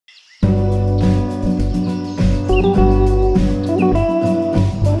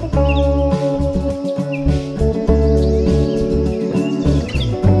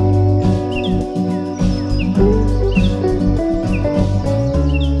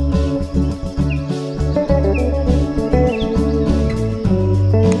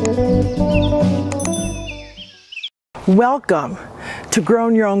to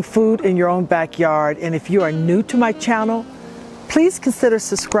growing your own food in your own backyard, and if you are new to my channel, please consider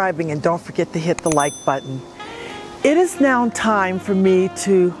subscribing and don't forget to hit the like button. It is now time for me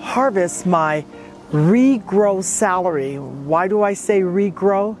to harvest my regrow celery. Why do I say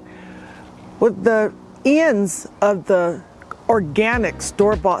regrow? With the ends of the organic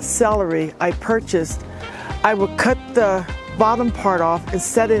store-bought celery I purchased, I would cut the bottom part off and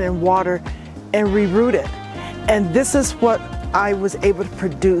set it in water and reroot it. And this is what I was able to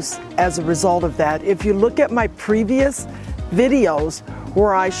produce as a result of that. If you look at my previous videos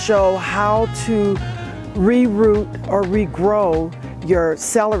where I show how to reroot or regrow your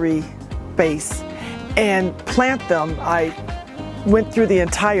celery base and plant them, I went through the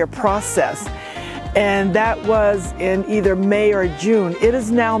entire process. And that was in either May or June. It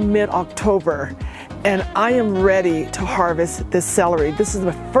is now mid-October. And I am ready to harvest this celery. This is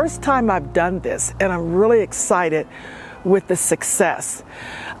the first time I've done this, and I'm really excited with the success.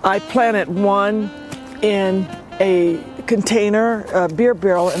 I planted one in a container, a beer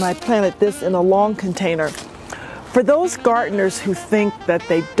barrel, and I planted this in a long container. For those gardeners who think that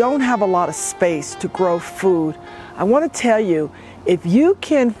they don't have a lot of space to grow food, I want to tell you, if you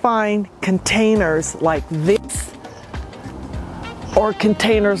can find containers like this, or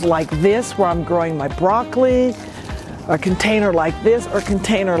containers like this where I'm growing my broccoli, a container like this, or a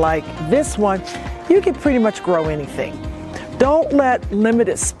container like this one, you can pretty much grow anything. Don't let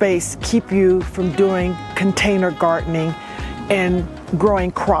limited space keep you from doing container gardening and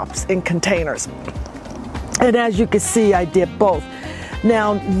growing crops in containers. And as you can see, I did both.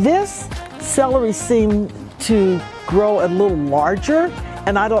 Now this celery seemed to grow a little larger,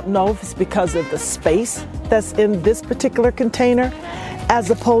 and I don't know if it's because of the space that's in this particular container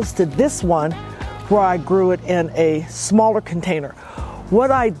as opposed to this one where I grew it in a smaller container. What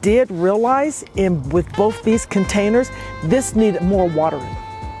I did realize with both these containers, this needed more watering.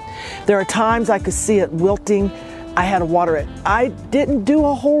 There are times I could see it wilting. I had to water it. I didn't do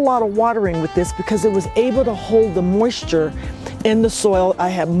a whole lot of watering with this because it was able to hold the moisture in the soil. I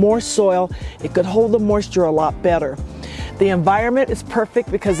had more soil. It could hold the moisture a lot better. The environment is perfect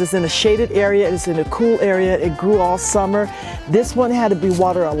because it's in a shaded area, it's in a cool area, it grew all summer. This one had to be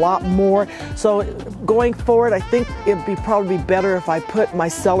watered a lot more. So going forward, I think it'd be probably better if I put my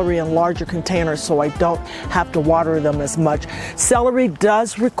celery in larger containers so I don't have to water them as much. Celery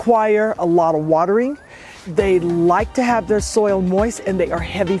does require a lot of watering. They like to have their soil moist, and they are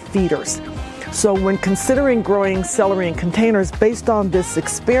heavy feeders. So when considering growing celery in containers, based on this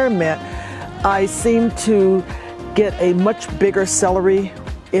experiment, I seem to get a much bigger celery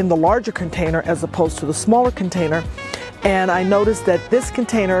in the larger container as opposed to the smaller container. And I noticed that this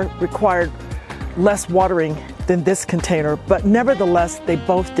container required less watering than this container, but nevertheless, they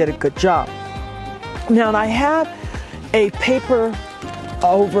both did a good job. Now, I have a paper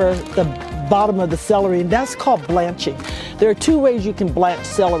over the bottom of the celery, and that's called blanching. There are two ways you can blanch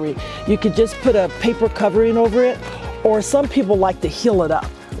celery. You could just put a paper covering over it, or some people like to heel it up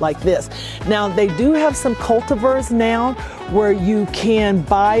like this. Now they do have some cultivars now where you can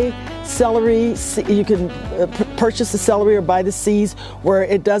buy celery, you can purchase the celery or buy the seeds where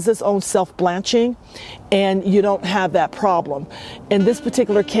it does its own self-blanching, and you don't have that problem. In this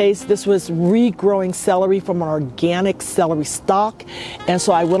particular case, this was regrowing celery from an organic celery stalk, and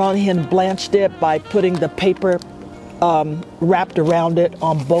so I went on ahead and blanched it by putting the paper wrapped around it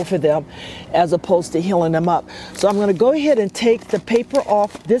on both of them as opposed to healing them up. So I'm going to go ahead and take the paper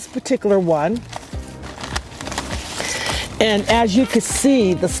off this particular one, and as you can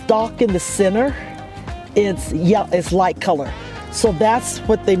see, the stalk in the center, it's light color. So that's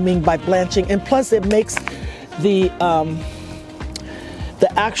what they mean by blanching, and plus it makes the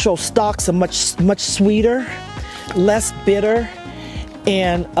actual stalks are much sweeter, less bitter,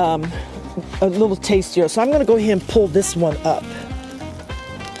 and a little tastier. So I'm going to go ahead and pull this one up.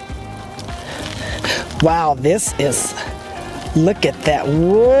 Wow, this is, look at that.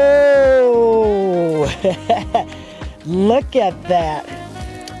 Whoa! Look at that.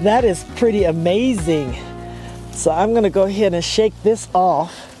 That is pretty amazing. So I'm going to go ahead and shake this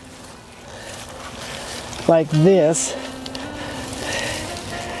off like this.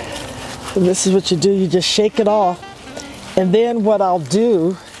 And this is what you do. You just shake it off. And then what I'll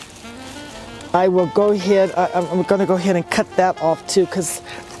do, I will go ahead, I'm going to go ahead and cut that off too, because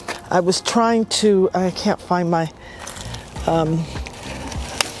I was trying to, I can't find my,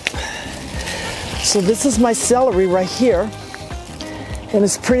 so this is my celery right here, and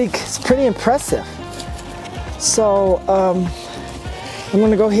it's pretty impressive. So I'm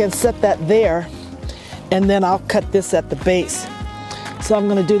going to go ahead and set that there, and then I'll cut this at the base. So I'm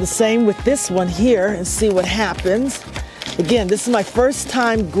going to do the same with this one here and see what happens. Again, this is my first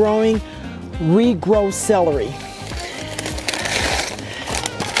time growing regrow celery.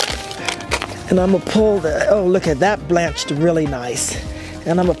 And I'm going to pull the, oh look at that, blanched really nice.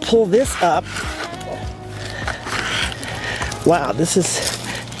 And I'm going to pull this up. Wow, this is,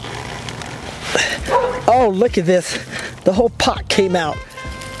 oh look at this, the whole pot came out.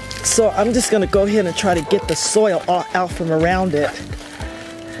 So I'm just going to go ahead and try to get the soil out from around it.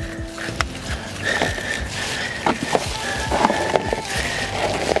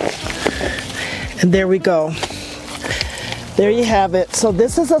 And there we go. There you have it. So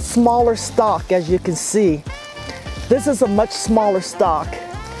this is a smaller stalk, as you can see. This is a much smaller stalk.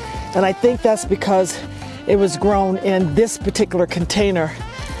 And I think that's because it was grown in this particular container,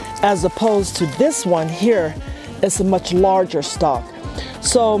 as opposed to this one here. It's a much larger stalk.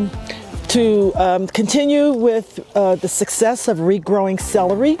 So to continue with the success of regrowing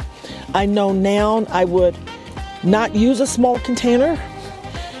celery, I know now I would not use a small container,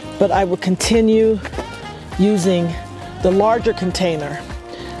 but I would continue using the larger container.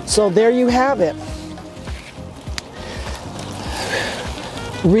 So there you have it.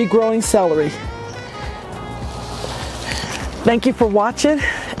 Regrowing celery. Thank you for watching,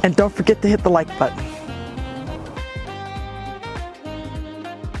 and don't forget to hit the like button.